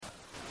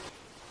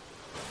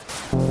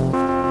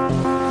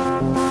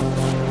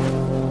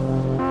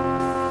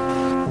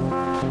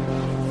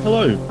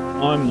Hello,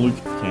 I'm Luke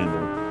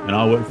Campbell, and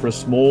I work for a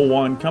small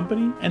wine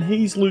company, and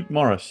he's Luke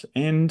Morris.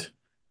 I'm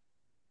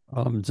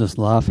just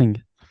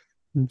laughing.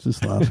 I'm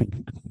just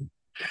laughing.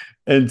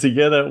 And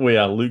together we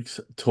are Luke's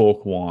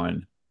Talk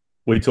Wine.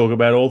 We talk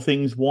about all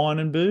things wine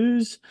and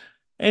booze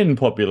and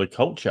popular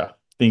culture.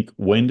 Think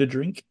when to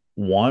drink,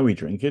 why we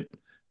drink it,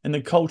 and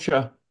the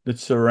culture that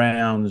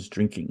surrounds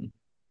drinking.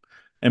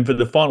 And for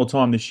the final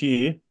time this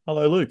year,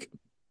 hello, Luke.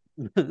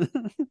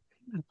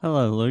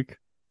 Hello, Luke.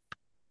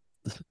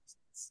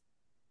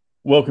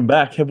 Welcome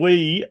back. Have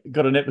we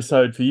got an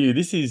episode for you?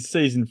 This is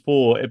season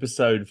 4,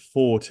 episode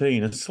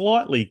 14, a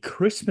slightly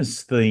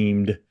Christmas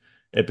themed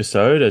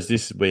episode, as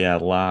this will be our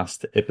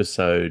last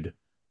episode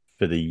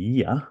for the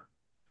year.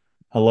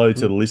 Hello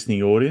to the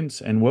listening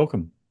audience and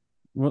welcome.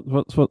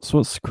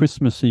 What's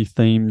Christmassy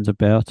themed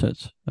about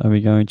it? Are we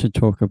going to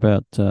talk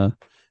about uh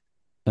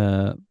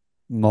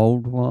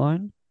mulled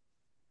wine?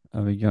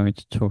 Are we going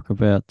to talk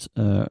about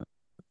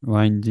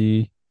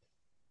reindeer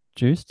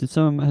juice?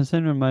 Has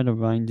anyone made a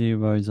reindeer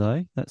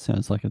rosé? That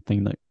sounds like a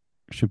thing that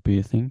should be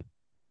a thing.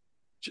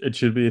 It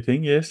should be a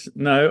thing, yes.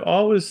 No,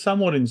 I was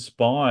somewhat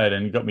inspired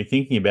and got me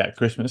thinking about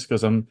Christmas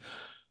because I'm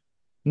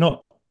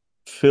not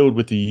filled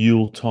with the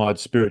Yuletide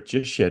spirit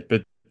just yet,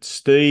 but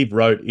Steve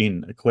wrote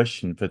in a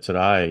question for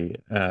today.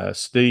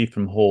 Steve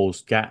from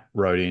Hall's Gap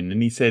wrote in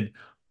and he said,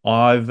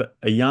 I've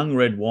a young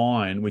red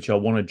wine which I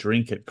want to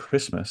drink at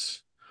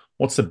Christmas.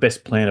 What's the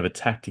best plan of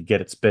attack to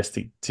get its best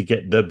to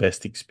get the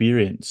best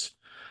experience?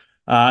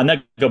 And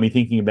that got me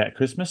thinking about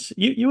Christmas.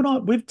 You and I,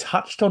 we've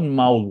touched on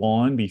mulled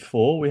wine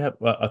before. We have,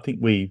 I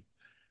think we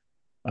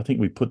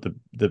put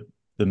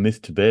the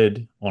myth to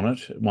bed on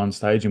it at one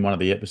stage in one of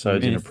the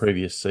episodes in a Myth.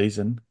 previous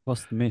season.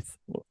 What's the myth?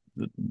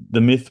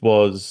 The myth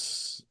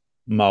was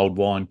mulled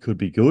wine could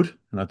be good,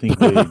 and I think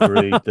we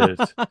agreed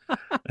that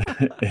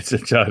it's a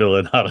total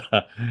and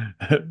utter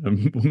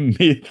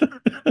myth.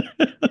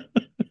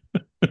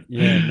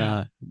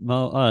 Yeah,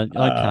 no. I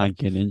Uh, can't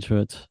get into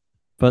it.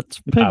 But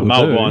people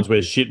mulled do. wine's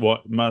where shit wine.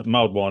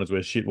 Mulled wine is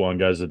where shit wine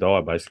goes to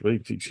die.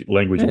 Basically,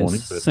 language Yes,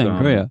 warning, but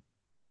sangria.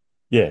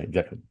 yeah,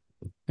 exactly.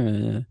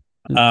 Yeah.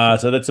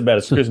 It's, So that's about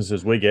as so Christmas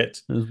as we get.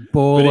 just But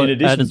boil in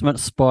it, add as addition, much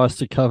spice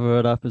to cover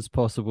it up as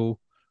possible.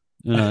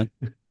 You know,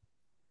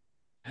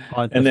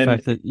 hide the and then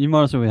fact that you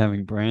might as well be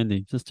having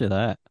brandy. Just do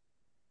that.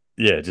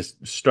 yeah,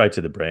 just straight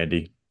to the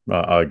brandy.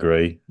 I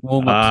agree.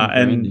 Warm up some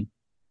And brandy.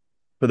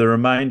 for the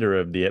remainder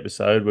of the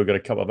episode, we've got a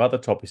couple of other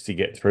topics to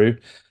get through,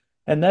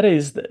 and that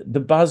is the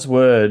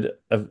buzzword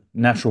of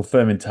natural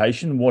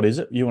fermentation. What is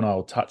it? You and I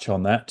will touch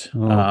on that.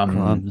 Oh,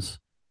 crumbs.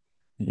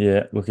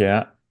 Yeah, look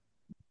out.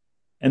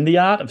 And the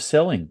art of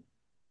selling.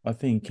 I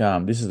think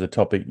this is a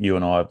topic you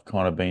and I have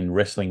kind of been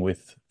wrestling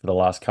with for the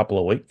last couple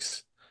of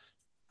weeks,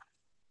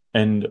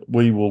 and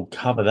we will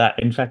cover that.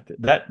 In fact,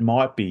 that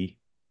might be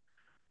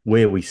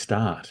where we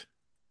start.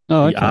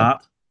 Oh, The okay.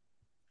 art,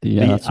 The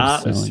the art of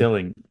art of selling.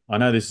 selling. I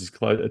know this is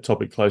a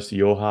topic close to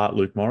your heart,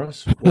 Luke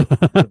Morris. What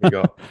have you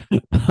got?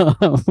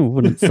 I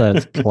wouldn't say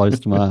it's close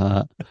to my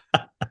heart.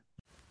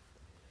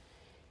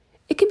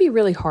 It can be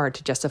really hard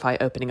to justify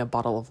opening a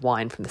bottle of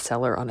wine from the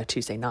cellar on a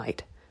Tuesday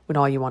night when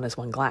all you want is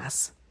one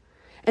glass.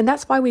 And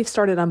that's why we've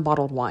started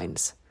Unbottled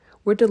Wines.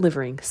 We're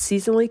delivering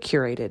seasonally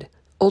curated,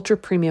 ultra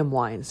premium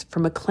wines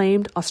from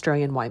acclaimed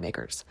Australian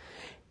winemakers.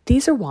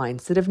 These are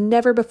wines that have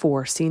never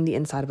before seen the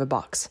inside of a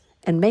box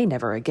and may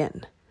never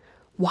again.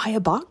 Why a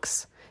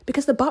box?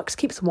 Because the box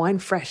keeps wine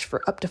fresh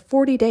for up to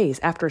 40 days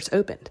after it's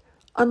opened,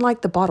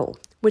 unlike the bottle,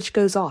 which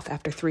goes off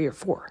after 3 or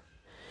 4.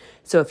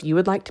 So if you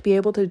would like to be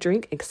able to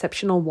drink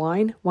exceptional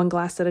wine one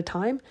glass at a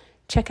time,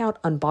 check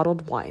out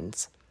Unbottled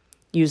Wines.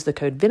 Use the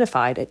code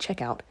VINIFIED at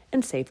checkout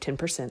and save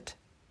 10%.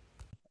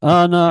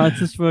 Oh no, I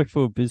just work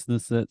for a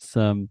business that's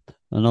and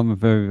I'm a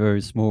very,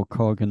 very small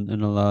cog in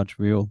a large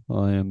wheel.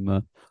 I am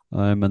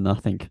a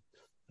nothing.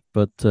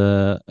 But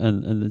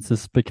and it's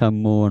just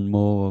become more and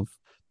more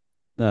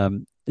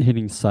of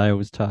hitting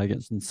sales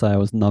targets and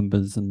sales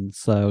numbers and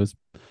sales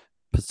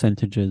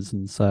percentages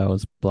and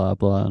sales blah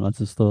blah. And I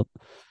just thought,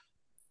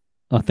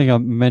 I think I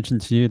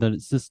mentioned to you that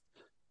it's just,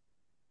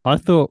 I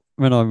thought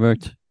when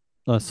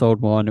I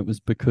sold wine, it was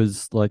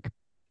because like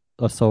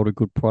I sold a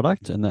good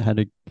product and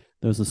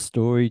there was a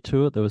story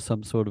to it. There was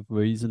some sort of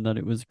reason that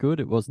it was good.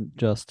 It wasn't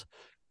just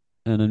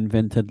an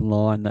invented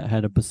line that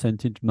had a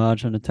percentage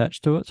margin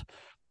attached to it,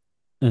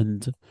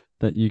 and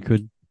that you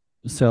could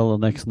sell the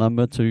next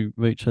number to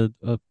reach a,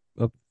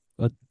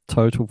 a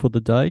total for the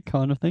day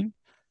kind of thing.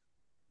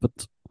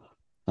 But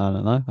I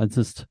don't know.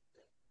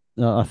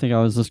 I think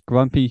I was just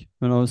grumpy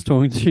when I was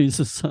talking to you,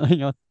 just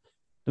saying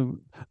the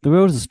the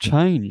world has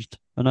changed.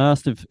 And I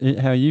asked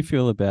how you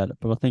feel about it,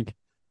 but I think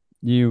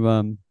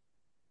you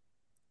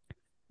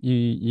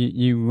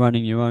you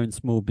running your own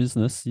small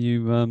business,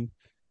 you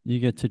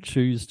get to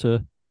choose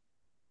to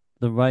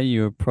the way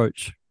you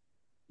approach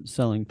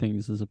selling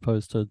things as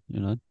opposed to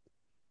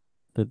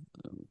the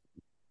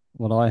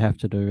what I have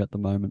to do at the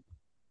moment.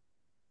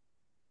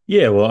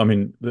 Yeah, well, I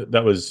mean,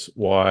 that was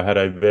why I had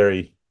a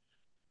very,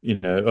 I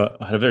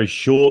had a very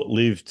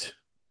short-lived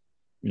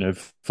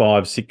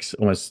 5, 6,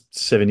 almost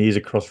 7 years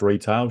across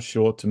retail,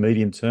 short to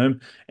medium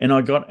term. And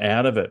I got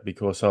out of it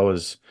because I'm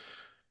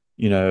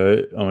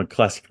a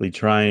classically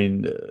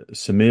trained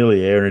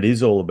sommelier, and it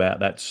is all about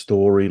that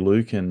story,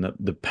 Luke, and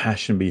the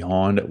passion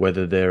behind it,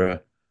 whether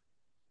they're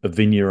a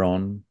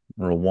vigneron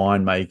or a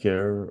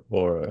winemaker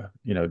or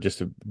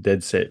just a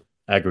dead set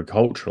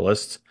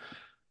agriculturalist.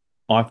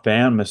 I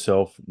found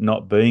myself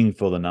not being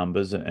for the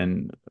numbers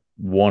and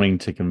wanting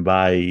to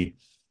convey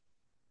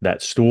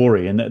that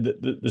story. And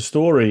the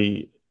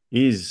story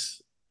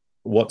is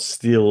what's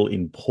still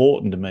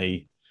important to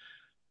me.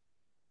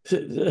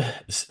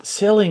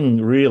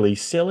 Selling's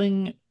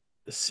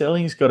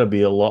got to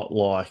be a lot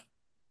like,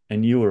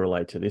 and you will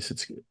relate to this.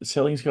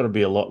 Selling's got to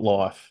be a lot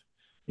like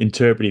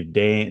interpretive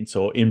dance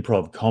or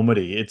improv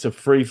comedy. It's a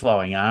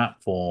free-flowing art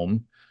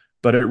form,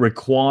 but it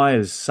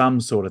requires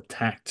some sort of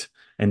tact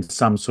and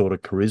some sort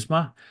of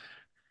charisma.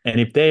 And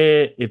if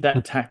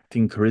that tact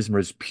and charisma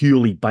is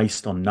purely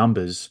based on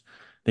numbers,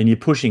 then you're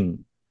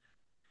pushing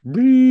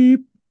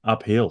beep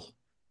uphill.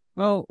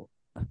 Well,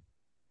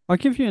 I'll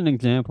give you an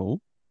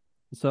example.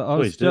 So I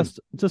was Please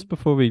do. just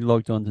before we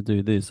logged on to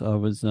do this, I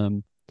was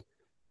uh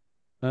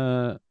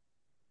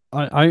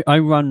I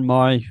run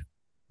my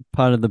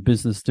part of the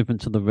business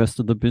different to the rest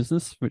of the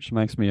business, which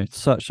makes me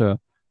such a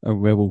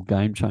rebel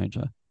game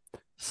changer.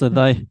 So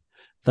they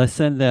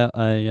send out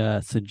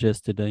a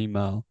suggested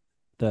email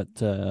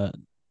that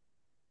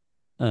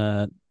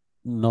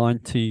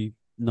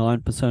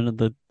 99% of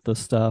the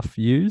staff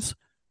use,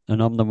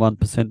 and I'm the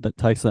 1% that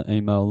takes that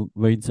email,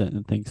 reads it,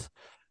 and thinks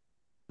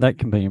that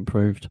can be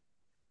improved.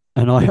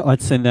 And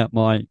I'd send out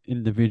my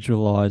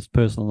individualized,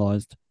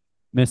 personalized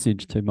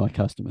message to my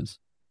customers.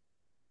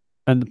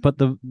 But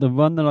the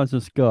one that I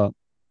just got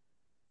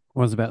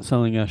was about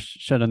selling a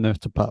Shadow Nerf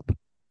to pup,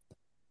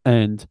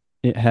 and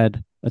it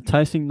had a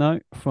tasting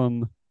note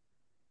from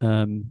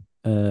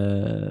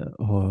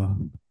or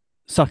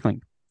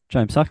Suckling,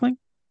 James Suckling,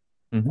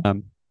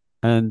 Mhm.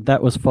 and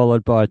that was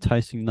followed by a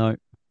tasting note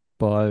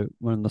by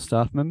one of the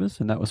staff members,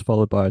 and that was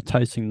followed by a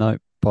tasting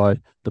note by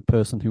the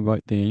person who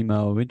wrote the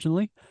email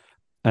originally,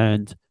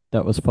 and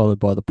that was followed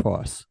by the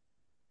price.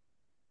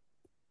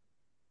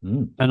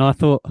 Mm. And I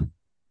thought,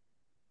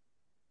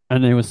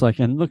 and it was like,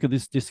 and look at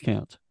this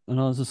discount, and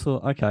I was just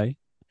thought, okay,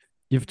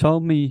 you've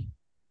told me,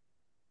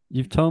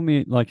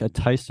 like a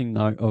tasting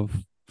note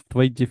of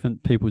three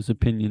different people's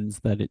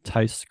opinions that it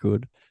tastes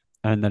good,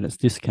 and that it's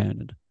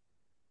discounted.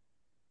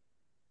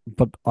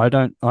 But I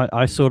don't.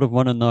 I sort of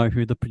want to know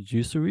who the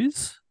producer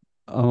is.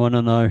 I want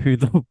to know who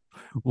the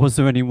was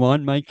there any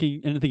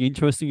winemaking, anything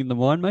interesting in the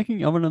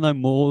winemaking? I want to know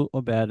more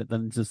about it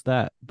than just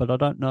that. But I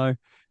don't know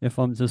if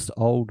I'm just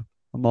old.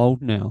 I'm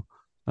old now,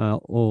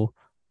 or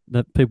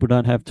that people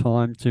don't have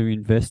time to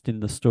invest in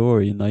the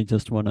story and they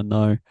just want to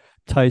know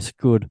tastes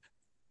good,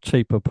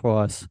 cheaper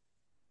price,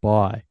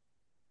 buy.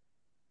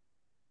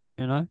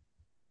 You know,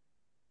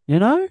 you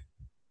know.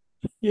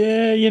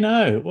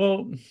 Yeah,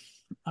 well,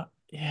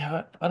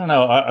 yeah, I don't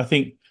know. I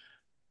think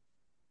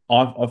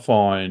I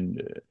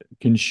find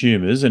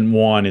consumers, and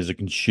wine is a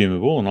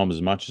consumable, and I'm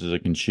as much as a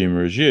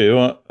consumer as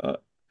you.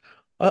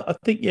 I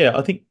think, yeah,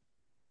 I think,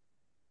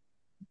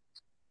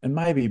 and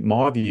maybe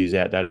my view's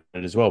outdated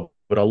as well,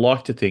 but I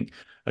like to think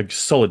a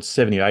solid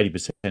 70 or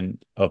 80%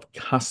 of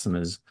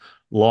customers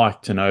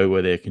like to know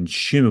where their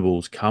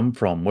consumables come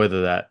from,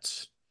 whether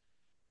that's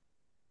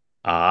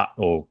art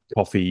or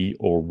coffee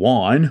or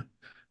wine.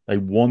 They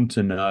want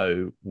to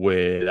know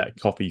where that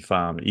coffee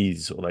farm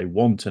is, or they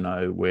want to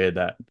know where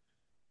that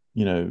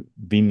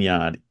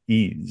vineyard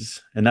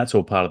is, and that's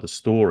all part of the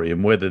story.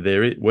 And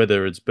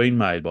whether it's been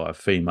made by a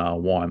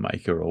female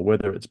winemaker, or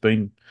whether it's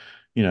been,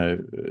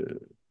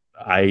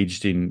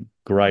 aged in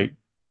great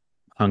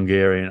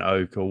Hungarian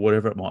oak, or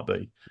whatever it might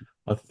be,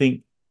 I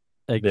think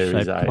there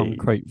is Egg-shaped a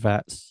concrete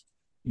vats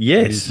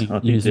yes. using I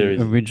think there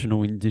is.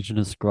 original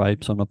indigenous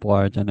grapes on a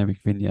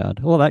biodynamic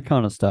vineyard, all that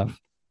kind of stuff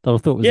that I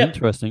thought was Yeah,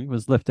 interesting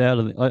was left out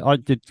of I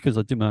did because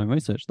I did my own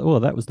research. Oh,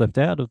 that was left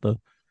out of the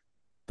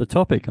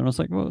topic, and I was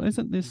like, well,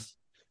 isn't the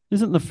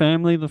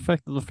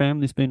fact that the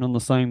family's been on the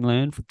same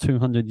land for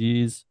 200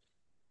 years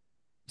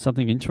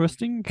something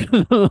interesting?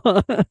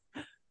 I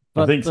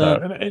But think so.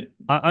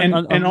 And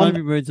on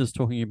maybe we're just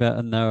talking about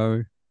a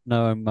narrow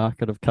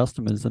market of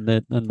customers, and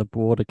the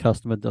broader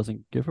customer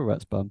doesn't give a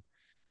rat's bum.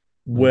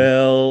 Uh,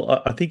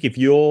 Well, I think if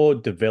you're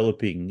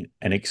developing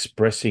and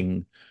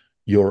expressing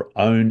your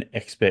own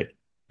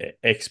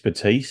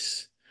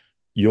expertise,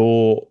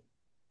 your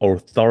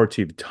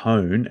authoritative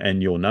tone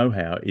and your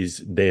know-how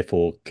is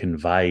therefore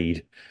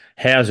conveyed.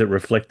 How's it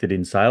reflected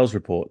in sales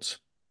reports?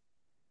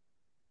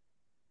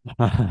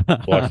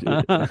 Like,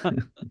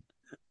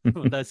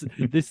 Well, that's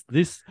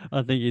this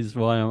I think is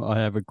why I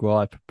have a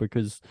gripe,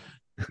 because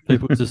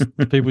people just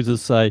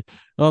say,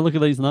 "Oh, look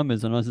at these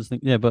numbers," and I just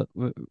think, yeah, but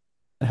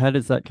how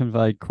does that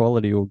convey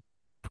quality, or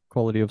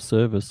quality of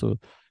service, or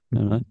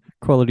you know,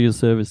 quality of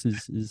service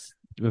is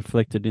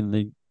reflected in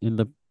the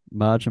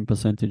margin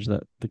percentage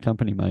that the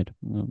company made.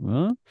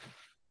 Well,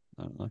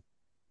 I don't know.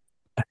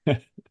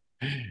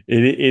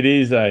 it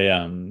is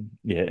a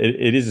Yeah,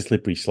 it is a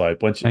slippery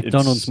slope. Once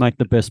McDonald's it's make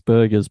the best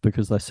burgers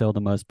because they sell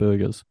the most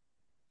burgers.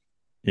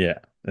 Yeah,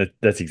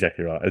 that's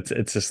exactly right.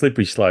 It's a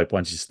slippery slope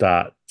once you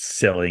start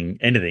selling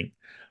anything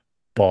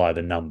by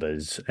the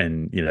numbers,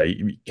 and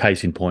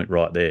case in point,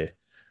 right there.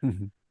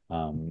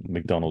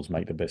 McDonald's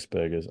make the best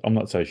burgers. I'm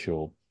not so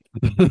sure.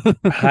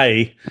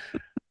 Hey,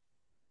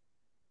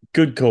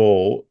 good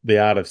call. The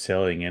art of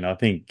selling, and I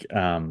think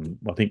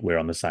we're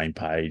on the same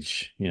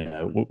page.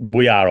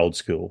 We are old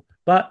school,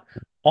 but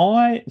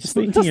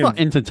speaking That's not of,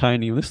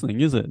 entertaining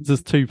listening, is it?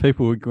 Just two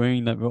people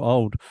agreeing that we're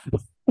old.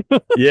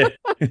 yeah.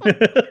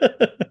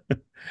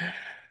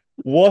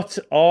 What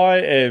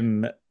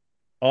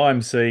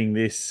I'm seeing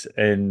this,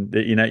 and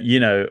you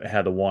know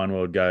how the wine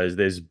world goes.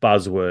 There's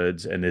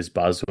buzzwords and there's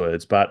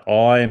buzzwords, but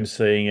I am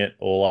seeing it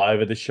all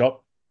over the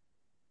shop.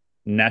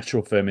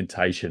 Natural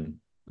fermentation.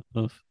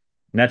 Oof,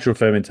 Natural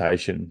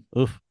fermentation.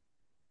 oof.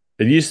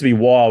 It used to be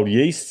wild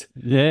yeast.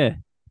 Yeah.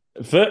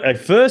 At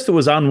first, it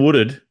was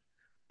unwooded,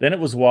 then it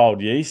was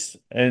wild yeast,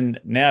 and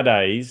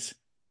nowadays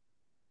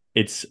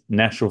it's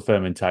natural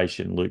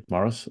fermentation. Luke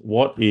Morris,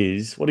 what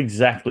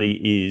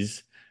exactly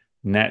is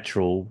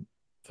natural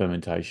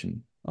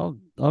fermentation?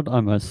 I'd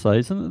almost say,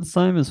 isn't it the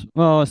same as,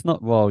 well, it's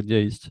not wild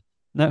yeast.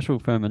 Natural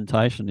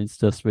fermentation is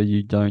just where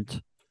you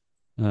don't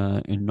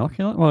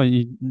inoculate. Well,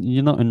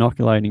 you're not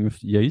inoculating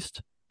with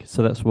yeast.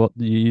 So that's what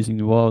you're using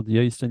the wild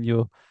yeast and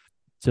you're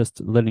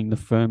just letting the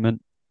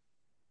ferment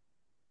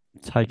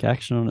take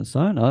action on its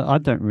own. I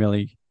don't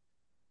really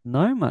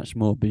know much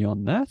more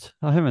beyond that.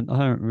 I haven't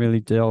really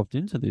delved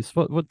into this.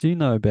 What do you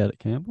know about it,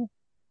 Campbell?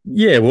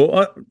 Yeah,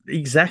 well,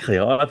 exactly.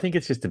 I think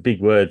it's just a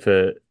big word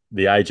for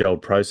the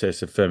age-old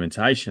process of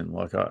fermentation.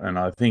 And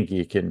I think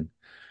you can.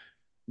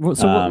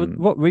 Um,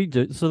 What we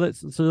do? So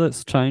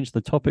let's change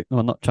the topic.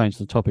 Well, not change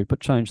the topic, but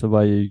change the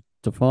way you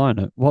define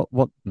it. What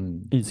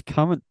mm, is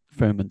current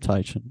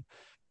fermentation?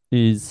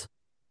 Is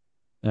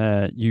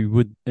you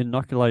would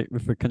inoculate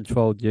with a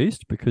controlled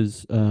yeast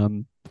because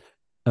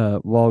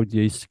wild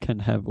yeast can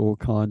have all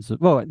kinds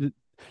of, well,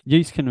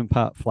 yeast can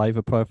impart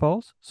flavor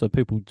profiles. So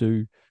people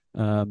do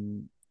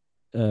um,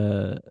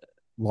 uh,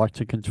 like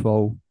to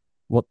control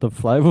what the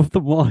flavor of the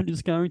wine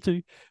is going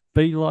to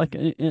be like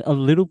a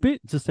little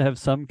bit, just to have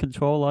some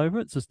control over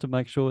it, just to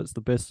make sure it's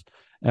the best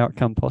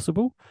outcome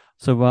possible.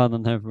 So rather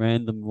than have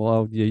random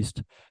wild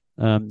yeast,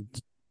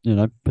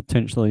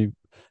 potentially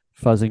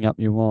fuzzing up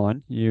your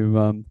wine,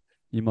 you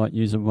might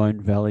use a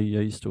Rhone Valley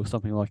yeast or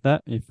something like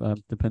that, if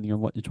depending on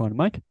what you're trying to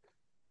make.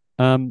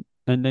 And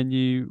then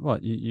you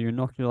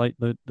inoculate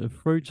the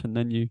fruit, and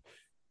then you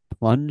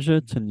plunge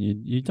it, and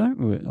you don't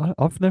really,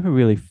 I've never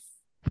really.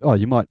 Oh,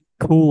 you might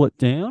cool it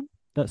down.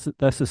 That's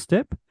a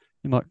step.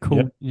 You might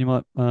yep,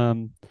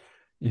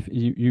 if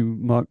you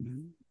might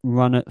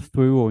run it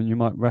through, or you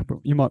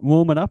might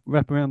warm it up,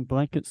 wrap around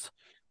blankets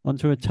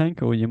onto a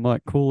tank, or you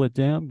might cool it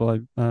down by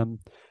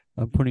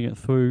putting it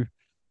through,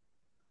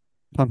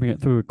 pumping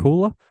it through a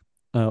cooler,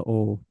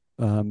 or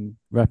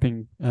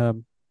wrapping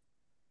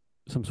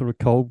some sort of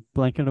cold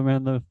blanket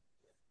around the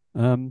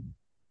um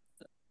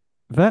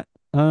vat.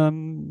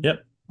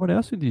 yep, What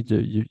else would you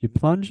do? You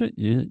plunge it,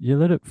 you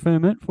let it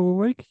ferment for a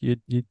week. You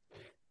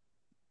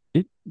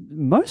it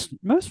most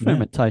yeah,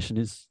 fermentation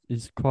is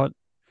quite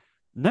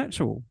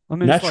natural. I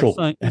mean, it's like natural.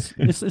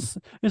 saying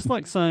it's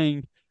like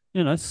saying,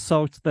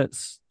 salt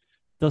that's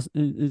does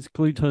is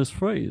glucose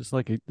free. It's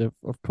like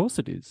of course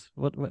it is.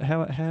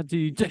 How do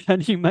you how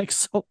do you make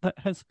salt that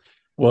has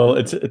Well, uh,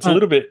 it's a uh,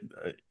 little bit.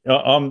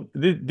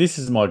 This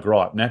is my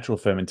gripe. Natural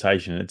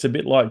fermentation. It's a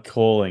bit like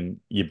calling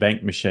your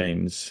bank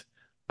machines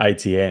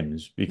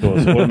ATMs,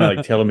 because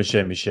automatic teller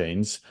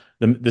machines.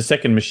 The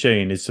second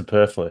machine is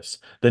superfluous.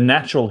 The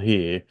natural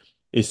here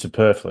is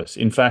superfluous.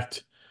 In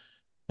fact,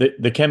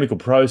 the chemical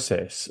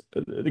process,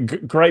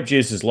 grape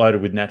juice is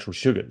loaded with natural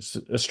sugars.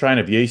 A strain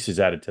of yeast is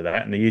added to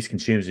that, and the yeast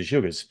consumes the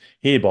sugars,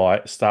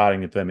 hereby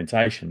starting the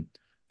fermentation.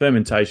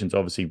 Fermentation is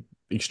obviously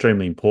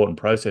extremely important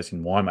process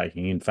in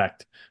winemaking. In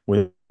fact,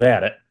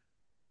 without it,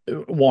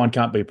 wine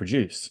can't be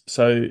produced.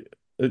 So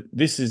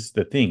this is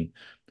the thing.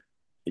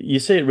 You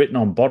see it written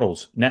on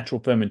bottles, natural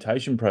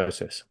fermentation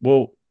process.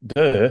 Well,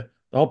 the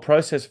whole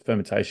process of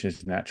fermentation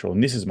is natural,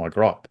 and this is my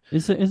gripe.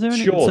 is there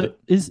any Sure, so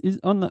is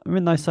on the,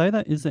 when they say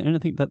that, is there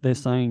anything that they're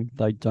saying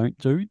they don't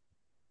do,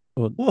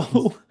 or is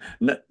well,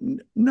 no,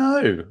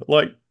 no,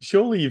 like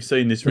surely you've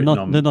seen this written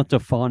they're on. not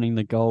defining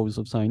the goals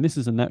of saying this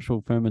is a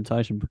natural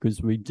fermentation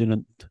because we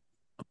didn't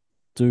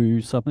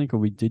do something, or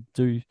we did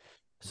do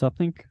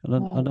something. I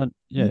Well, don't,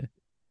 yeah.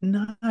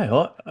 no,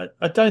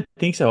 I don't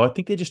think so. I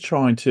think they're just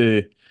trying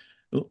to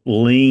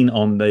lean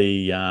on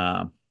the.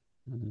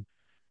 Mm.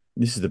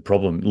 This is the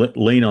problem.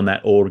 Lean on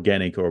that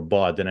organic or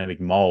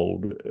biodynamic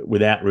mold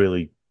without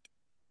really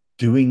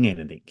doing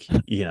anything.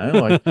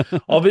 Like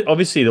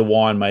obviously the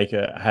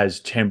winemaker has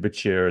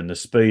temperature and the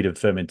speed of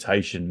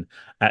fermentation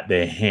at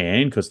their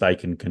hand because they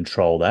can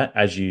control that.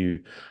 As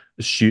you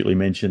astutely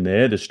mentioned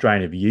there, the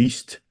strain of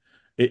yeast,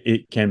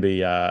 it can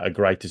be a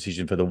great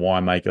decision for the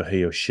winemaker,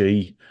 he or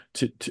she,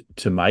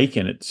 to make,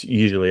 and it's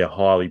usually a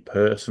highly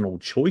personal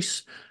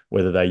choice.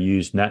 whether they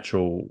use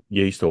natural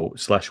yeast or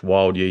slash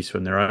wild yeast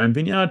from their own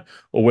vineyard,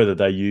 or whether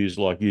they use,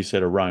 like you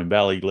said, a Rhone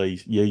Valley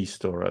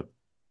yeast or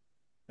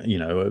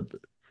whatever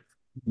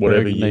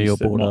Burgundy or yeast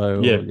Bordeaux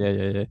or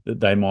yeah. that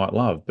they might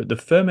love. But the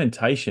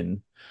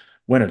fermentation,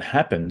 when it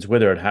happens,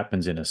 whether it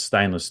happens in a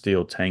stainless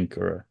steel tank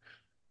or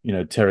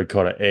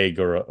terracotta egg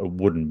or a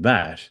wooden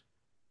vat,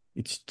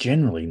 it's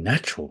generally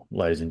natural,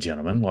 ladies and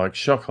gentlemen. Like,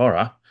 shock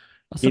horror,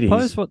 I it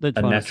suppose is what they're a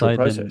trying to natural say then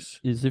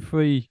process. is if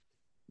we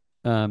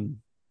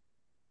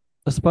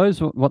I suppose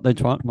what they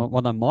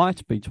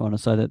might be trying to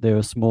say that they're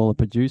a smaller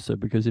producer,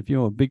 because if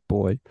you're a big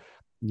boy,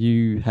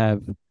 you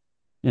have,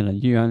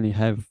 you only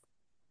have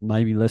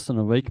maybe less than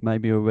a week,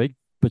 maybe a week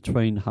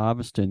between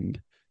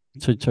harvesting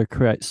to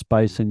create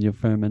space in your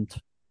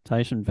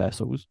fermentation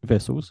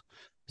vessels.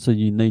 So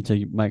you need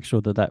to make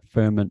sure that that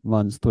ferment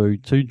runs through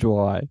to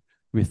dry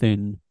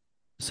within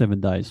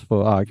 7 days,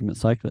 for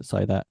argument's sake, let's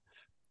say that.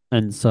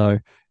 And so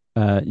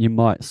you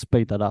might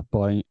speed that up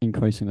by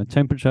increasing the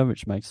temperature,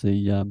 which makes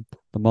the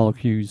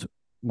molecules,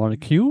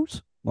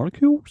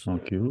 Molecules,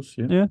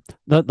 yeah. yeah,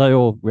 that they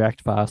all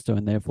react faster,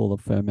 and therefore the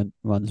ferment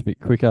runs a bit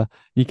quicker.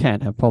 You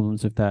can have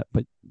problems with that,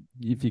 but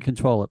if you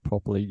control it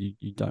properly,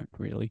 you don't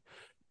really.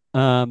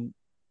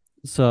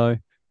 So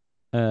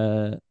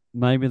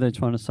maybe they're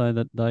trying to say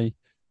that they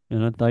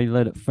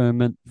let it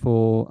ferment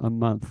for a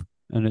month,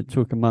 and it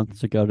took a month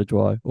to go to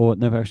dry, or it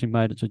never actually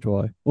made it to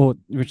dry, or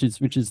which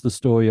is the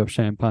story of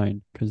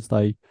champagne, because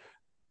they,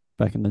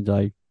 back in the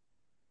day,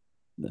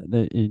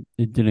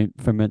 it didn't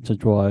ferment to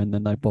dry, and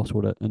then they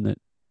bottled it, and it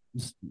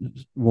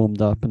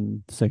warmed up,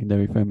 and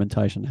secondary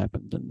fermentation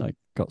happened, and they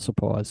got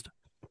surprised.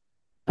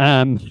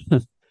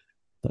 That's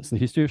the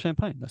history of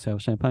champagne. That's how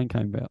champagne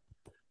came about.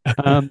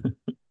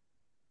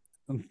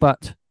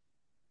 But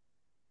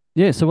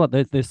yeah, so what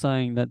they're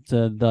saying that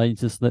they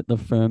just let the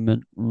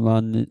ferment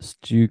run its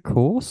due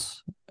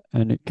course,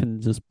 and it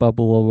can just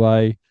bubble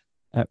away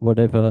at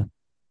whatever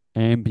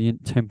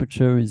ambient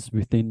temperature is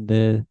within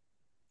their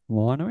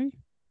winery,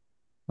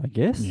 I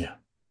guess. Yeah.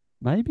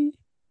 Maybe.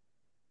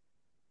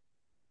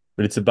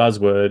 But it's a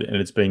buzzword and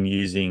it's been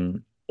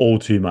using all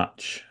too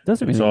much.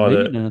 Doesn't It's really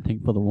either mean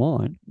anything for the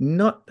wine.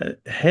 not,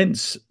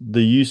 hence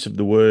the use of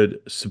the word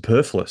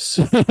superfluous.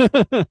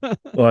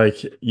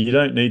 Like, you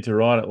don't need to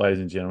write it, ladies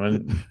and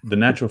gentlemen. The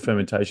natural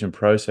fermentation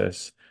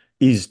process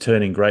is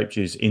turning grape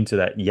juice into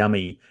that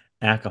yummy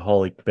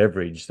alcoholic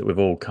beverage that we've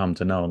all come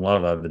to know and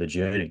love over the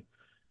journey.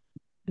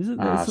 Isn't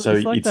So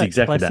it's like it's that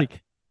exactly that.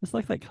 classic. It's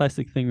like that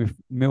classic thing with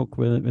milk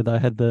where they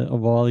had a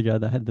while ago.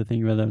 They had the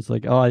thing where they was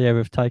like, oh yeah,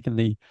 we've taken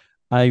the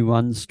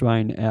A1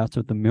 strain out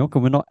of the milk,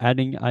 and we're not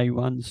adding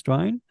A1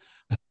 strain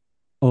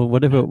or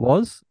whatever it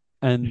was.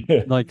 And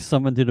like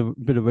someone did a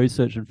bit of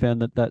research and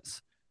found that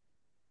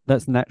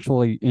that's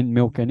naturally in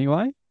milk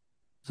anyway.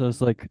 So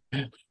it's like,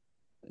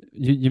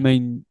 you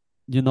mean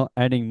you're not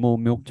adding more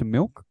milk to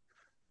milk?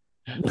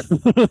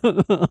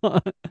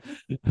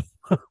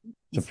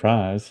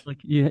 Surprise. Like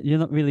you're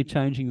not really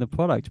changing the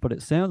product, but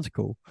it sounds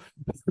cool.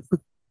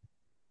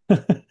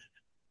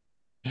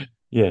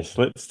 Yes,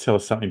 let's tell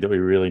us something that we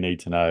really need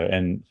to know.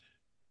 And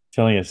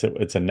telling us that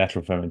it's a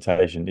natural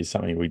fermentation is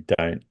something we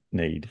don't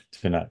need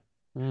to know.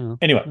 Oh,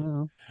 Anyway,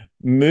 oh.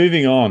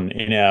 moving on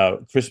in our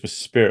Christmas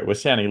spirit, we're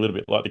sounding a little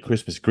bit like the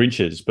Christmas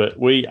Grinches, but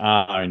we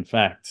are, in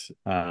fact,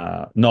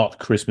 not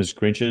Christmas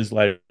Grinches,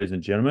 ladies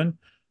and gentlemen.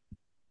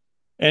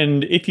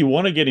 And if you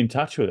want to get in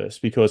touch with us,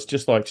 because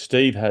just like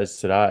Steve has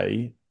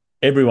today,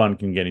 everyone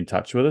can get in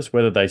touch with us,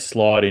 whether they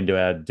slide into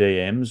our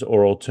DMs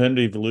or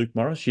alternative, Luke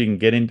Morris, you can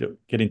get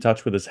in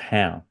touch with us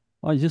how?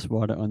 I just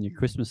write it on your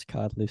Christmas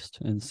card list,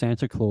 and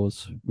Santa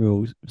Claus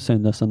will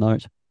send us a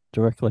note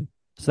directly.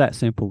 It's that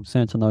simple.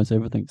 Santa knows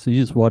everything. So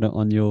you just write it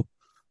on your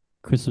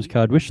Christmas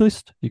card wish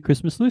list, your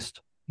Christmas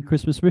list, your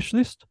Christmas wish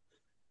list,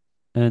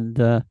 and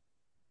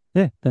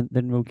yeah, then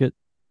we'll get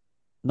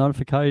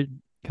notified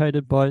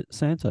by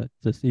Santa.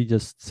 He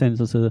just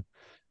sends us an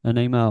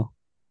email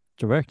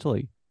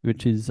directly,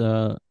 which is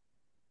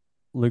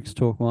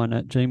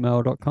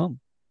lukestalkwine@gmail.com.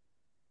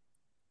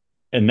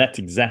 And that's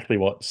exactly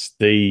what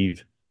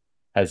Steve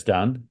has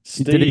done.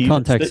 Did he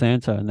contact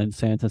Santa, and then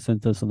Santa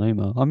sent us an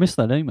email? I missed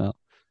that email.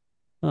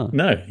 Oh,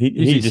 No, he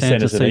usually just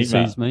Santa sent us an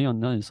email. CCs me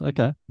on those.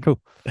 Okay, cool.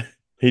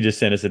 He just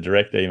sent us a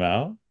direct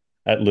email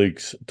at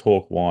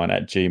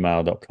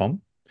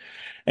lukestalkwine@gmail.com.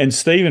 And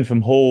Stephen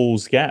from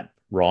Halls Gap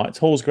writes,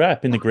 Halls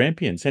Gap in the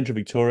Grampian, Central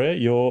Victoria,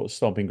 your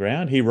stomping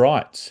ground. He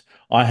writes,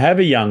 I have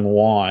a young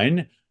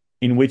wine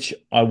in which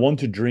I want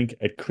to drink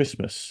at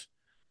Christmas.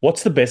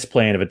 What's the best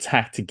plan of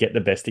attack to get the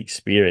best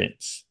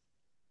experience?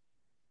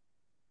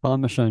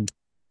 Time machine.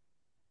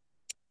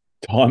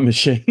 Time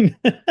machine.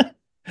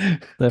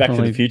 Back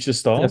to the Future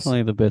styles.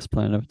 Definitely the best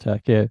plan of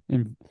attack. Yeah.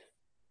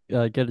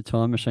 Get a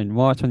time machine.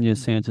 Write on your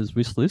Santa's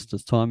wish list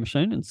as time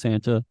machine, and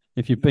Santa,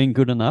 if you've been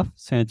good enough,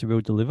 Santa will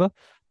deliver.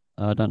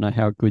 I don't know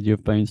how good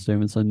you've been,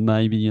 Stephen, so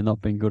maybe you're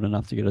not been good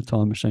enough to get a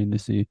time machine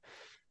this year.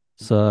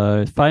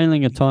 So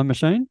failing a time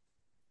machine,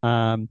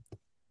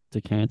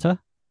 decanter.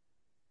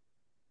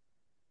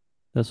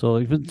 That's all.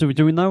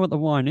 Do we know what the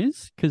wine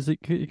is? Because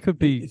It's, it could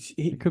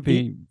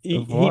be a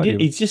he variety did of.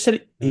 he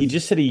Yes.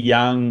 just said a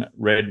young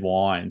red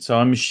wine. So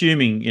I'm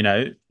assuming,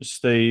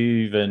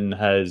 Stephen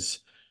has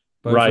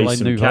Beaujolais raised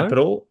some Nouveau,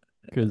 capital.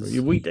 because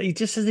He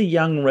just says a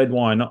young red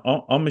wine.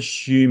 I'm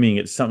assuming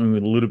it's something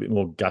with a little bit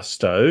more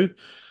gusto.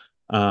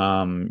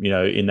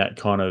 In that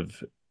kind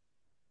of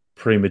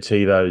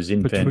Primitivo, Petrus.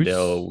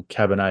 Zinfandel,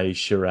 Cabernet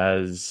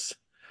Shiraz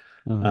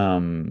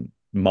Oh,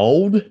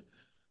 mold.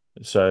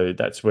 So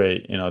that's where,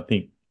 I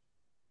think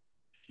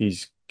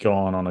he's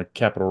gone on a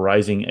capital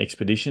raising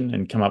expedition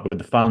and come up with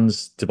the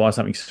funds to buy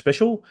something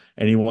special,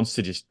 and he wants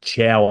to just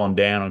chow on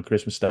down on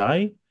Christmas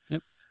Day.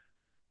 yep.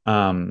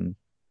 Um,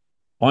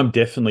 I'm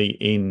definitely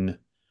in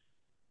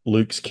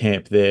Luke's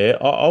camp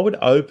there. I would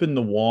open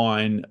the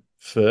wine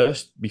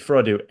first before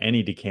I do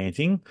any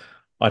decanting.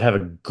 I'd have a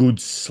good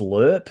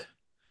slurp,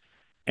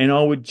 and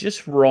I would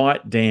just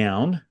write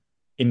down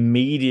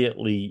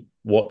immediately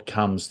what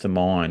comes to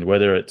mind,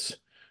 whether it's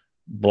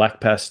black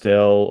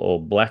pastel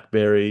or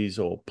blackberries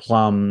or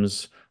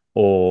plums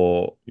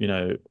or,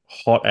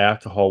 hot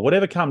alcohol,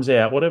 whatever comes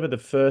out, whatever the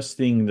first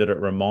thing that it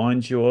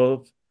reminds you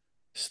of,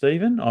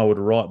 Stephen, I would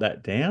write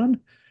that down.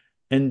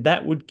 And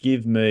that would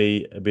give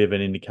me a bit of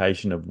an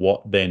indication of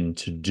what then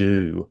to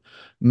do.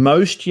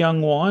 Most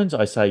young wines,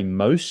 I say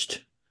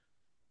most,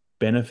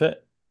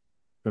 benefit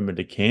from a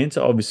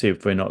decanter. Obviously,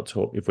 if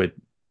we're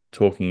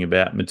talking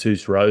about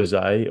Matus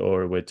Rosé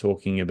or we're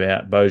talking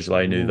about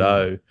Beaujolais Oh,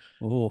 Nouveau,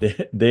 oh,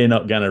 they're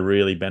not going to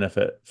really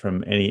benefit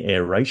from any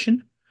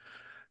aeration.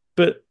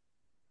 But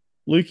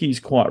Lukey's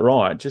quite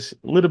right. Just a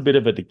little bit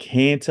of a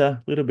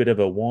decanter, a little bit of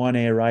a wine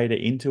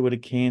aerator into a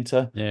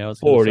decanter, yeah. I was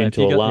going to pour it say,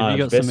 into a have you large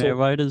got some vessel.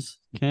 aerators,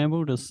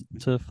 Campbell,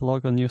 to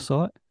flog on your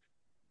site?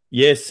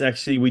 Yes,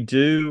 actually, we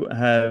do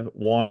have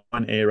wine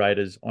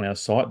aerators on our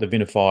site, the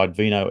vinified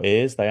Vino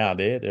Airs. They are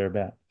there. They're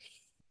about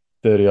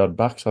 30 odd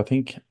bucks, I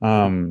think.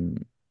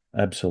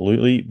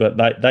 Absolutely.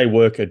 But they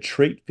work a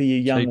treat for your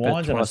young Cheap at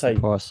wines. And I twice the say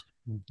price.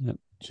 Yep.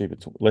 cheap,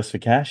 it's less for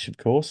cash, of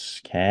course,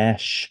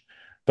 cash.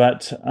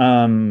 But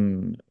I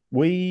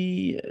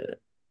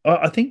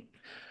think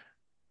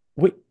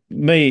we,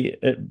 me,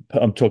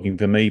 I'm talking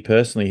for me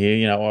personally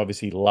here. I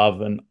obviously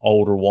love an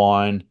older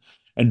wine,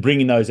 and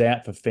bringing those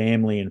out for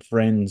family and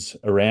friends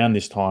around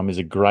this time is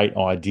a great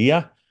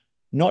idea.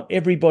 Not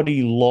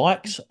everybody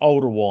likes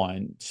older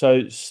wine.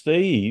 So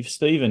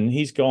Stephen,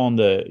 he's gone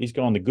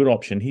the good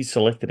option. He's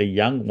selected a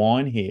young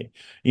wine here.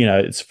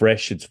 It's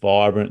fresh, it's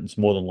vibrant, it's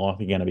more than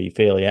likely going to be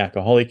fairly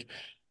alcoholic.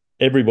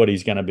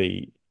 Everybody's going to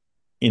be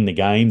in the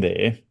game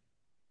there.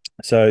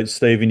 So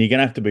Stephen, you're going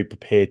to have to be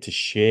prepared to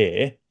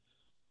share.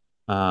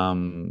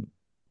 Um,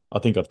 I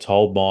think I've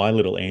told my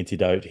little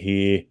antidote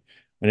here.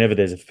 Whenever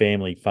there's a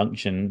family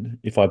function,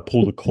 if I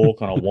pull the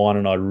cork on a wine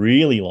and I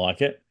really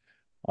like it,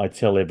 I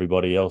tell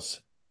everybody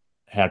else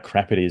how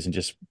crap it is and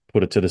just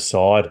put it to the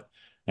side.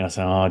 And I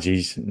say, oh,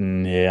 geez,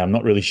 yeah, I'm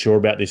not really sure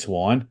about this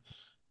wine.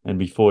 And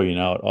before you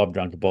know it, I've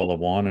drunk a bottle of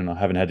wine and I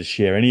haven't had to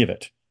share any of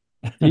it.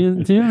 Do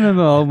you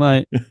remember old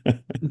mate?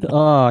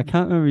 Oh, I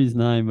can't remember his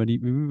name, but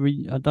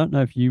I don't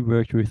know if you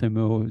worked with him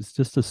or it was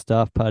just a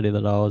staff party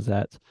that I was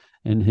at,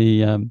 and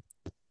he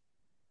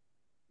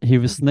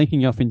was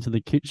sneaking up into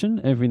the kitchen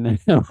every now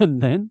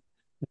and then,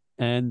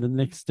 and the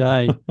next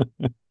day,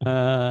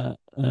 uh,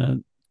 uh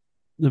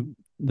the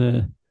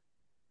the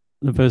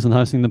the person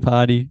hosting the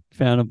party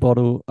found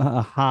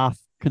a half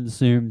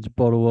consumed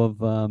bottle of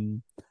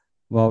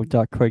Wild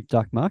Duck Creek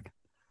duck muck,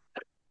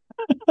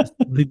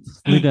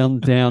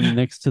 slid down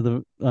next to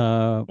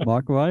the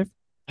microwave.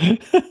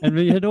 And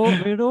we had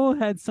all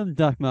had some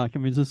duck mark,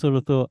 and we just sort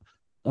of thought,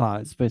 oh,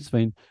 it's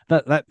been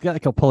that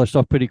got polished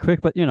off pretty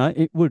quick, but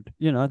that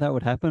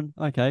would happen.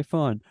 Okay,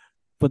 fine.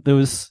 But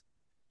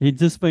he'd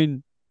just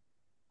been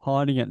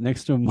hiding it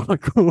next to a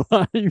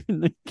microwave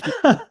in the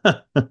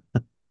kitchen.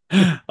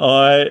 Good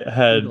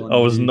I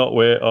on was you. not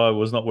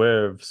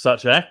aware of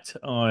such act.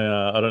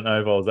 I don't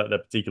know if I was at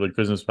that particular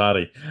Christmas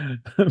party,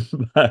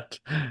 but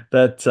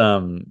yes,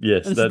 And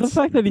it's the that's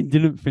fact that he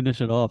didn't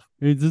finish it off.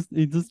 He just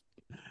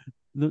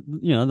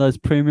those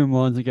premium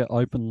wines that get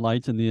open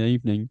late in the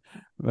evening,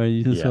 where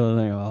you just yeah. sort of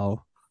think,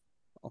 oh,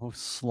 I'll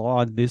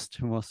slide this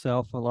to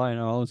myself for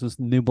later. I'll just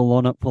nibble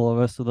on it for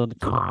the rest of the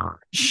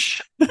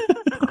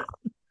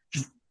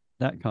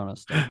that kind of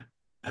stuff.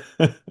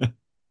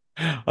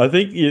 I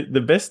think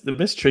the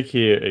best trick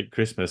here at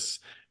Christmas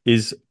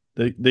is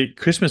the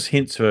Christmas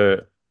hints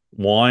for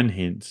wine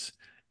hints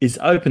is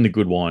open the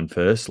good wine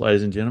first,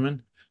 ladies and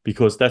gentlemen,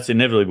 because that's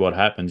inevitably what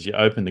happens. You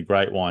open the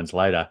great wines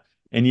later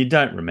and you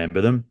don't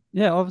remember them.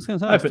 Yeah, I was going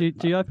to ask, Open.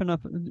 do you open up?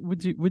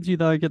 Would you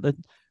though get the?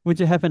 Would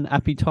you have an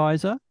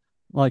appetizer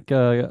like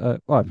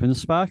open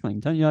sparkling?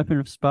 Don't you open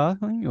a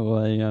sparkling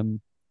or a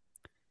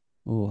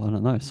or I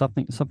don't know,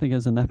 something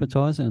as an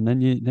appetizer,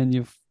 and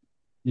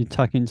you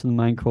tuck into the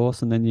main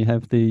course, and then you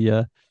have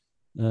the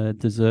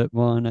dessert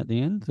wine at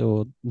the end,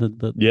 or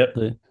Yep.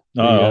 the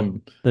No,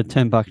 I'm the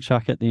 $10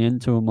 chuck at the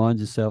end to remind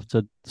yourself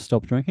to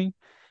stop drinking.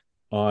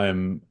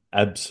 I'm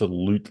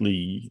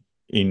absolutely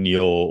in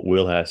your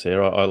wheelhouse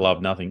here. I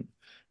love nothing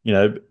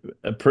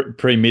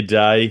Pre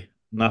midday,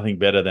 nothing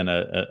better than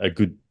a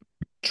good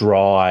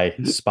dry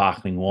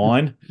sparkling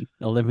wine.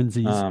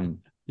 Elevensies. Um,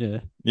 Yeah.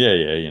 yeah,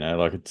 yeah,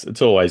 like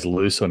it's always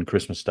loose on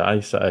Christmas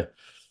Day, so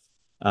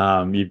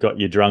you've got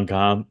your drunk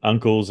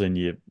uncles and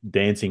your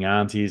dancing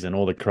aunties and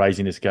all the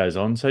craziness goes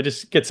on. So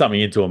just get something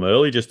into them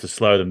early just to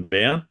slow them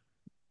down.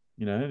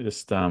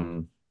 Just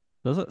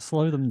Does it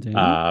slow them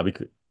down?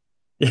 because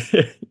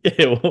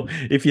yeah, well,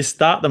 if you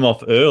start them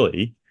off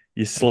early,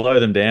 you slow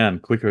them down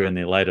quicker and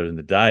they're later in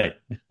the day.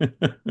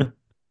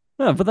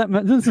 No, but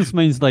this just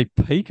means they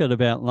peak at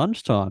about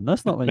lunchtime.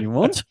 That's not what you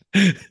want,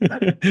 is Yeah,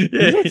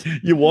 it?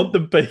 you want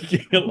them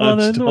peaking at Well,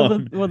 then,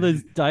 lunchtime.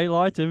 there's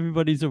daylight,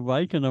 everybody's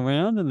awake and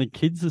around, and the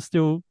kids are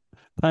still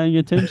paying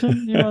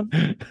attention. Don't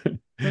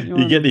you You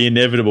want get them? the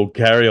inevitable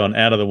carry on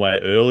out of the way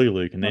early,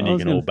 Luke, and then I you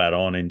was can all gonna, bat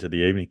on into the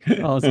evening.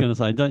 I was gonna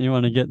say, don't you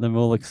want to get them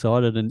all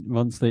excited and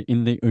once they're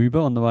in the Uber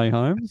on the way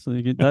home?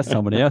 That's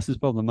somebody else's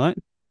problem, mate.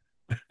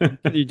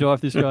 Can you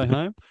drive this guy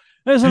home?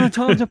 Isn't it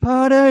time to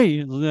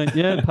party? Like,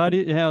 yeah, party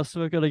at your house.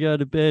 We've got to go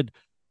to bed.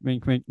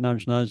 Wink, wink,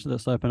 nudge, nudge.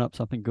 Let's open up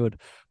something good.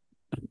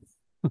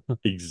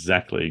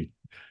 Exactly.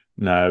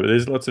 No, but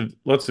there's lots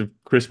of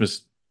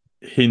Christmas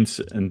hints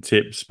and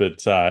tips, but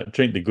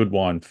drink the good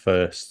wine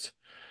first.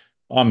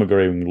 I'm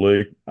agreeing with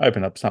Luke.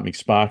 Open up something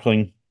sparkling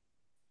and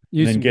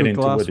Use then some get good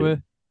into it.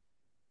 glassware.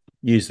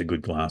 Use the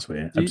good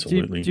glassware. Do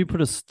Absolutely. you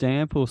put a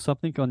stamp or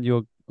something on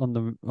your on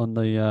the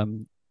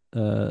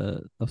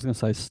I was gonna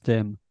say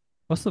stem.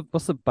 What's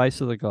the base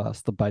of the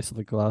glass? The base of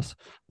the glass.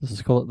 Let's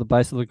just call it the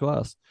base of the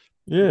glass.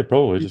 Yeah,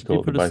 probably Do just you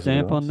call it the put a base of the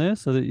stamp on glass. there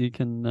so that you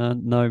can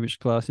know which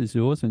glass is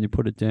yours when you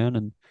put it down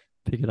and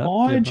pick it up? Do you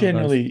I have one of those?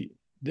 generally,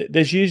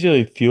 there's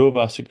usually a few of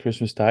us at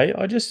Christmas Day.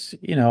 I just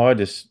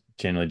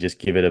generally just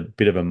give it a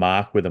bit of a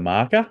mark with a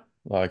marker.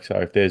 Like, so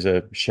if there's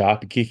a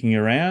Sharpie kicking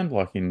around,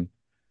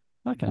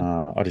 Okay.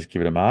 I just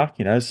give it a mark.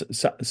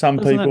 Some Doesn't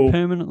that people,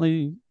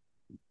 permanently?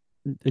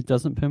 It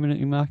doesn't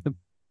permanently mark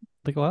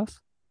the glass.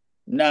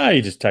 no,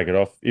 you just take it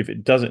off. If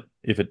it does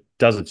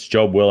its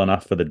job well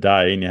enough for the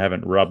day and you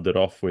haven't rubbed it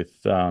off with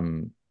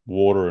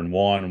water and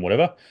wine and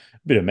whatever, a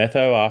bit of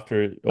metho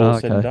after Oh,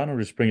 all's said and okay. done, will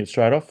just bring it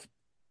straight off.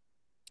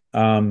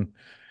 Um,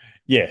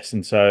 Yes,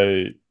 and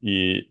so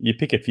you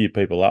pick a few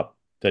people up.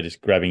 They're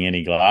just grabbing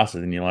any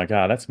glasses, and you're like,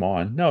 "Ah, that's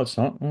mine." No, it's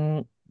not.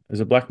 Oh, there's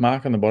a black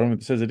mark on the bottom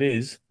that says it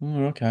is.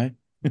 Oh, okay.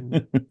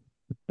 Mm.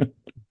 I'll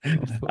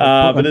put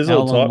But an there's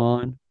all L on type.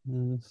 mine.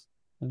 Yes.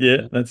 Yeah,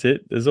 Okay. that's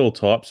it. There's all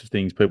types of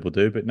things people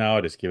do, but no,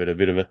 I just give it a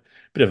bit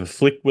of a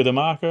flick with a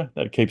marker.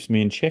 That keeps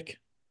me in check.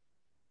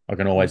 I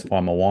can always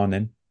find my wine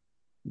then.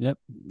 Yep.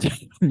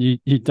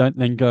 You don't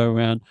then go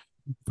around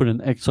put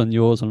an X on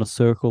yours and a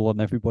circle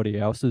on everybody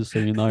else's so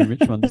you know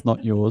which one's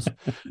not yours.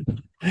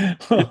 And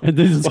then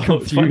just Well,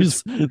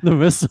 confuse the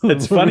rest of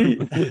it's the funny.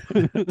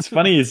 room. It's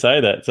funny you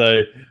say that.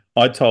 So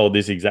I told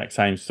this exact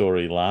same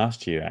story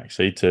last year,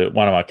 actually, to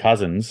one of my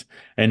cousins,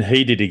 and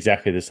he did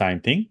exactly the same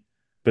thing.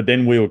 But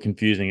then we were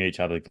confusing each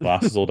other's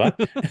glasses all day.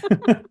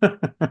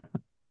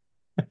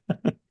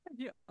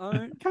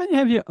 Can't you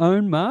have your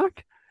own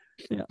mark?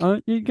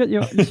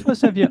 You're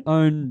supposed to have your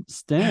own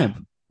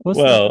stamp. What's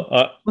the Well,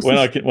 what's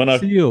the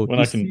seal? when Your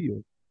I can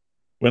seal.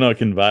 when I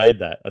conveyed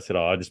that, I said,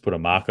 "Oh, I just put a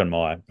mark on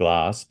my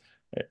glass.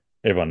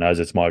 Everyone knows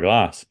it's my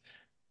glass."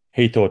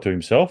 He thought to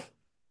himself,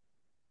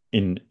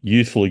 in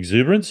youthful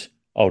exuberance,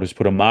 I'll just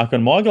put a mark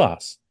on my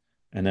glass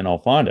and then I'll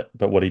find it.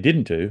 But what he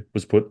didn't do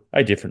was put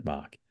a different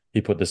mark.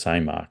 He put the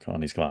same mark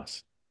on his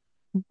glass.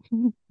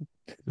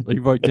 He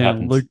wrote It down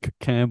happens. Luke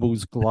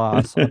Campbell's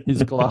glass on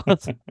his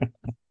glass.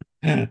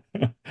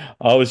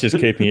 I was just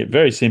keeping it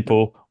very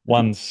simple,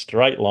 one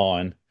straight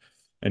line,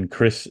 and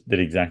Chris did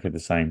exactly the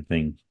same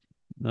thing.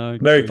 No,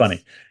 Very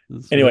funny.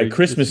 Chris. Anyway, It's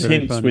Christmas very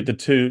hints with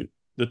funny.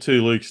 the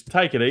two Lukes.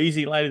 Take it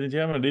easy, ladies and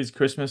gentlemen. It is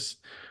Christmas.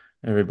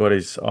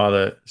 Everybody's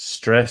either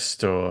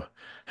stressed or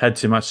had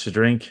too much to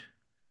drink.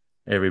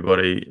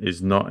 Everybody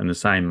is not in the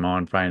same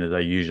mind frame as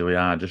they usually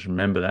are. Just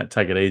remember that.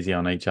 Take it easy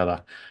on each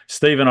other.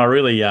 Stephen,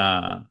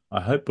 I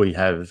hope we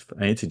have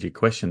answered your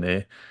question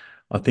there.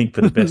 I think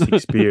for the best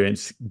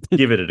experience,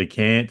 give it a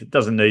decant. It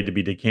doesn't need to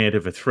be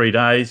decanted for 3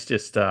 days.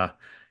 Just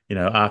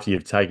after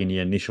you've taken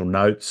your initial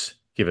notes,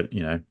 give it,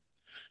 a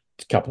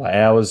couple of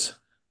hours,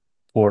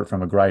 pour it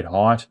from a great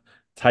height,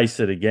 taste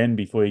it again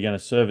before you're going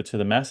to serve it to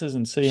the masses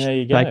and see how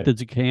you Shake go. the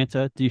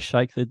decanter. Do you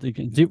shake the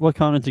decanter? What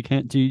kind of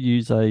decanter? Do you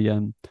use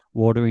a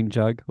watering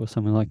jug or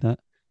something like that?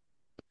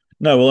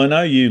 No, well, I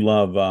know you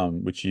love,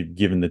 which you've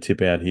given the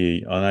tip out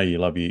here. I know you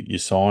love your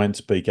science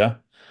speaker.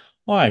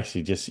 I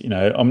actually just,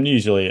 I'm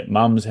usually at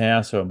mum's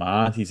house or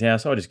my auntie's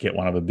house. I just get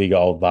one of the big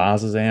old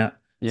vases out,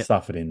 Yep.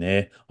 stuff it in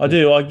there. I Yep.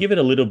 do. I give it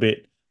a little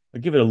bit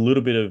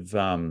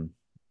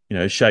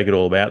of, shake it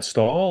all about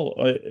style.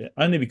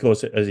 Only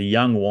because as a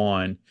young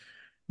wine,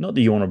 not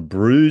that you want to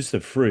bruise the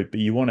fruit, but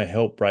you want to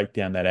help break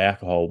down that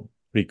alcohol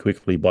pretty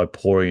quickly by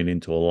pouring it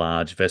into a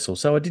large vessel.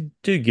 So I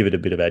do give it a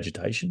bit of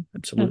agitation. Yep.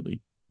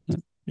 Absolutely. Yep.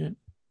 Yeah.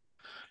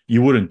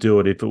 You wouldn't do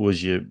it if it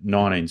was your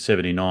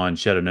 1979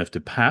 Chateau Neuf de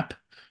Pape,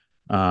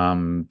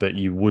 but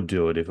you would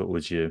do it if it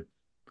was your,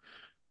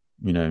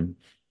 you know,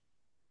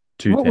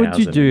 What would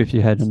you do if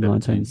you had a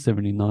 2017.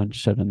 1979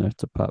 Chateauneuf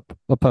de Pape?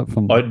 Apart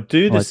from I'd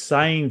do the like,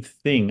 same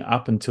thing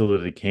up until the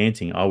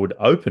decanting. I would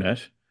open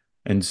it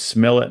and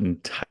smell it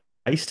and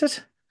taste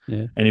it.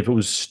 yeah, And if it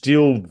was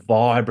still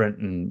vibrant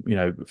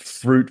and,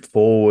 fruit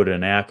forward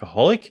and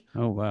alcoholic,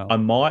 oh wow, I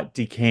might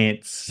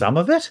decant some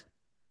of it,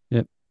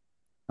 yep,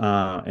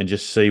 and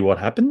just see what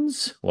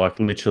happens. Like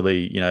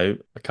literally, a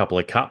couple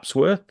of cups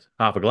worth,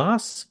 half a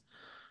glass,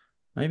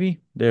 maybe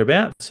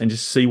thereabouts, and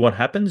just see what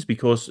happens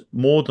because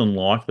more than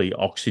likely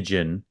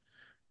oxygen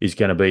is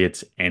going to be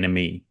its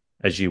enemy.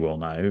 As you well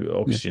know, yeah,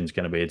 oxygen's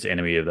going to be its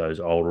enemy of those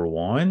older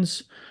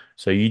wines.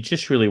 So you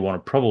just really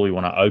probably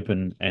want to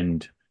open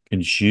and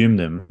consume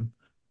them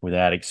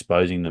without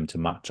exposing them to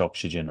much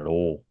oxygen at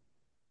all.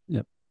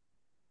 yep.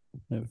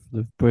 They've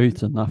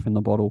breathed enough in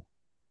the bottle.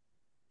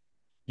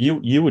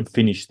 You would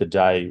finish the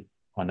day.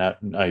 I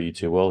know you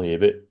too well here,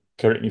 but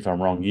correct me if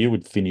I'm wrong. You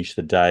would finish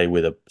the day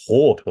with a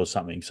port or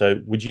something.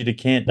 So would you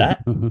decant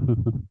that?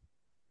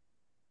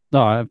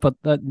 No, but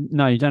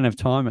no, you don't have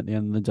time at the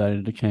end of the day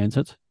to decant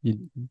it.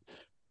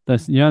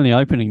 You're only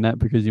opening that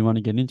because you want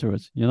to get into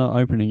it. You're not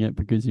opening it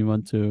because you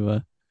want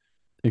to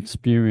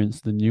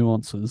experience the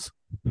nuances.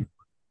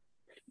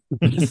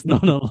 It's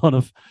not a lot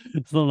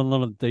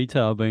of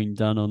detail being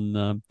done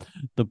on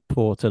the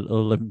port at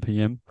 11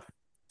 p.m.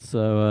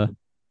 So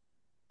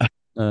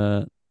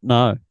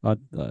no, I'd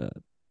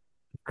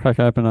crack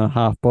open a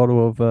half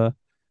bottle of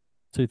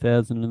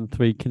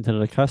 2003 Quinta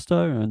de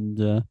Casto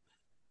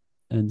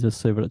and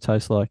just see what it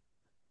tastes like.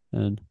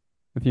 And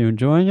if you're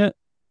enjoying it,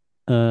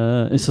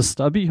 it's a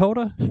stubby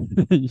holder.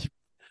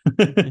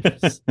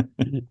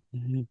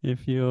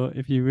 If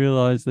you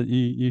realize that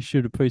you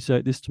should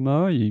appreciate this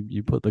tomorrow,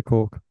 you put the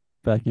cork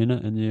back in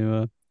it and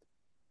you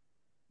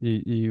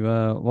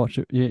watch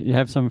it. You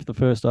have some for the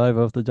first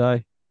over of the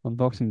day on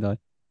Boxing Day.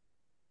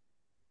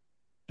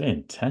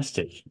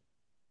 Fantastic.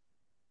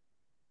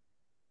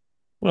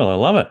 Well, I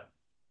love it.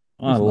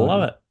 I It's an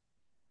love idea.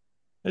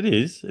 it. It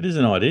is. It is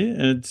an idea,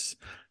 and it's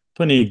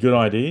plenty of good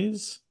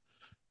ideas.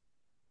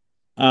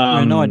 We're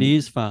an Um,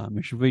 ideas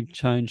farm. Should we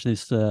change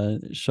this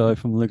show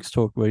from Luke's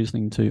Talk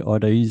Riesling to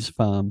Ideas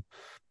Farm?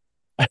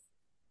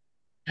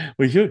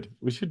 we should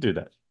do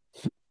that.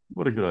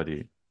 What a good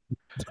idea.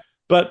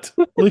 But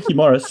Lukey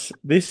Morris,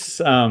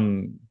 this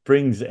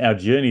brings our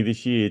journey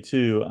this year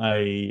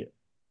to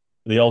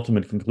the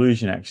ultimate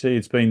conclusion. Actually,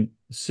 it's been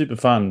super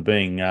fun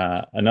being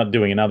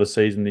doing another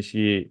season this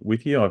year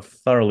with you. I've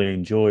thoroughly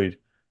enjoyed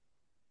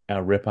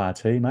our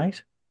repartee,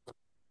 mate.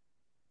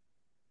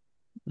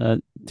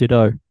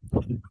 Ditto.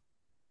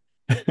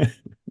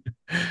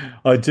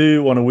 I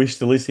do want to wish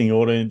the listening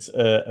audience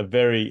a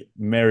very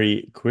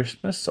Merry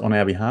Christmas on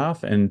our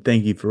behalf, and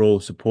thank you for all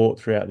the support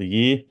throughout the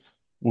year.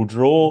 We'll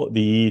draw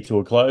the year to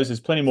a close. There's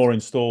plenty more in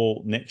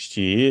store next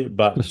year,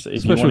 but if you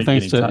Special want to get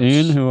thanks in to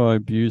Ian, touch, who I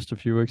abused a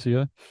few weeks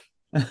ago.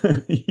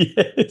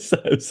 yes,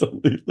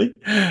 absolutely.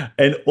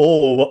 And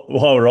while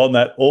we're on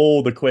that,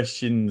 all the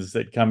questions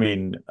that come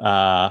in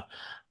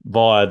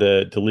via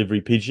the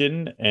delivery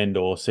pigeon and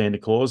or Santa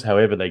Claus,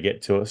 however they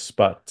get to us.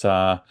 But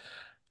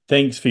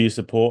thanks for your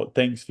support.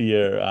 Thanks for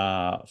your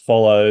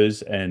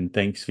follows, and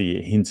thanks for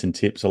your hints and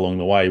tips along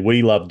the way.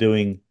 We love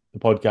doing the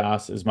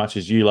podcast as much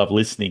as you love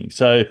listening.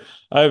 So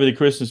over the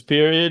Christmas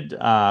period,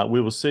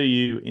 we will see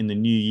you in the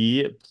new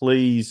year.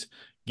 Please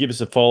give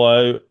us a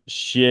follow,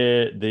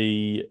 share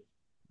the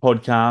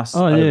podcast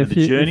Oh yeah, over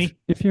the journey.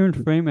 if you're in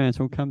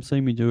Fremantle, come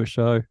see me do a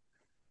show.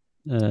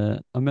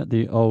 I'm at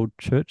the old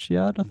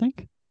churchyard, I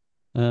think,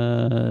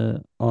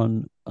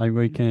 on a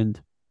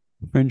weekend.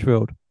 Fringe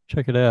World,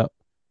 check it out.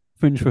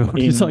 Fringe World. I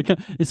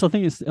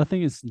think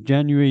it's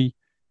January.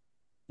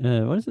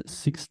 What is it?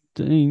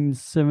 16,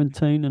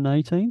 17, and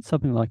 18,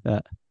 something like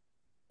that.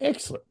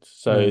 Excellent.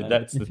 So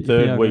that's the if you're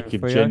third over week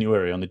in of Freo.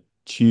 January on the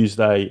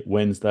Tuesday,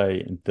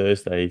 Wednesday, and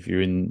Thursday. If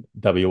you're in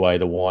WA,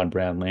 the Wine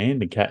Brown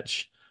land, to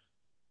catch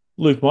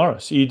Luke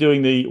Morris. Are you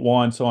doing the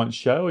Wine Science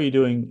show or are you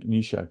doing a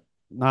new show?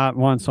 Nah,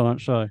 Wine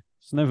Science Show.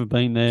 It's never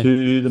been there,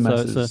 To the so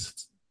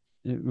masses.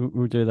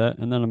 we'll do that,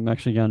 and then I'm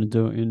actually going to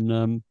do it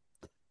in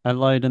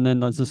Adelaide, and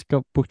then I just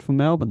got booked for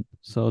Melbourne,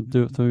 so I'll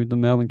do it through the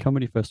Melbourne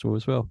Comedy Festival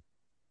as well.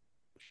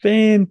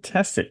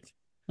 Fantastic.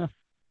 Huh.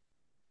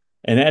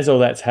 And as all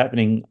that's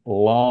happening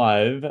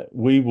live,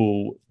 we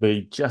will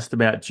be just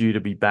about due to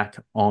be back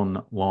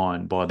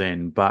online by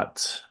then.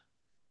 But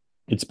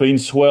it's been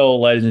swell,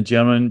 ladies and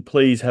gentlemen.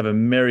 Please have a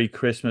Merry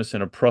Christmas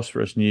and a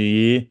prosperous New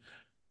Year.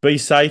 Be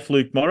safe,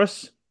 Luke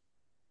Morris.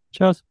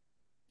 Cheers.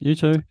 You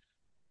too.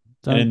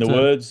 And in the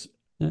words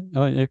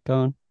go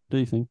on. Do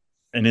your thing.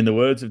 and in the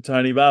words of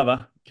Tony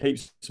Barber, keep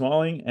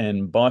smiling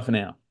and bye for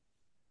now.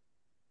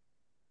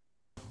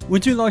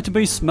 Would you like to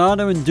be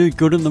smarter and do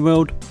good in the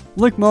world?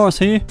 Luke Morris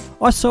here.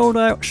 I sold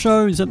out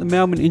shows at the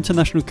Melbourne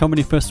International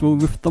Comedy Festival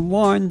with the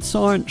Wine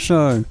Science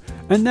Show,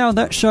 and now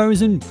that show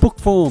is in book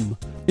form.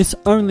 It's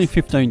only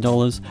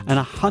 $15 and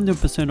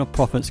 100% of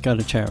profits go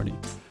to charity.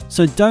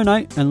 So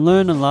donate and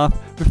learn and laugh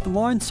with the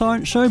Wine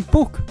Science Show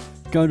book.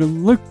 Go to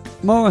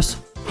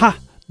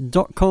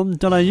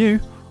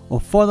lukemorris.com.au or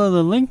follow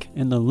the link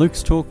in the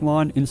Luke's Talk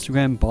Wine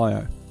Instagram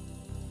bio.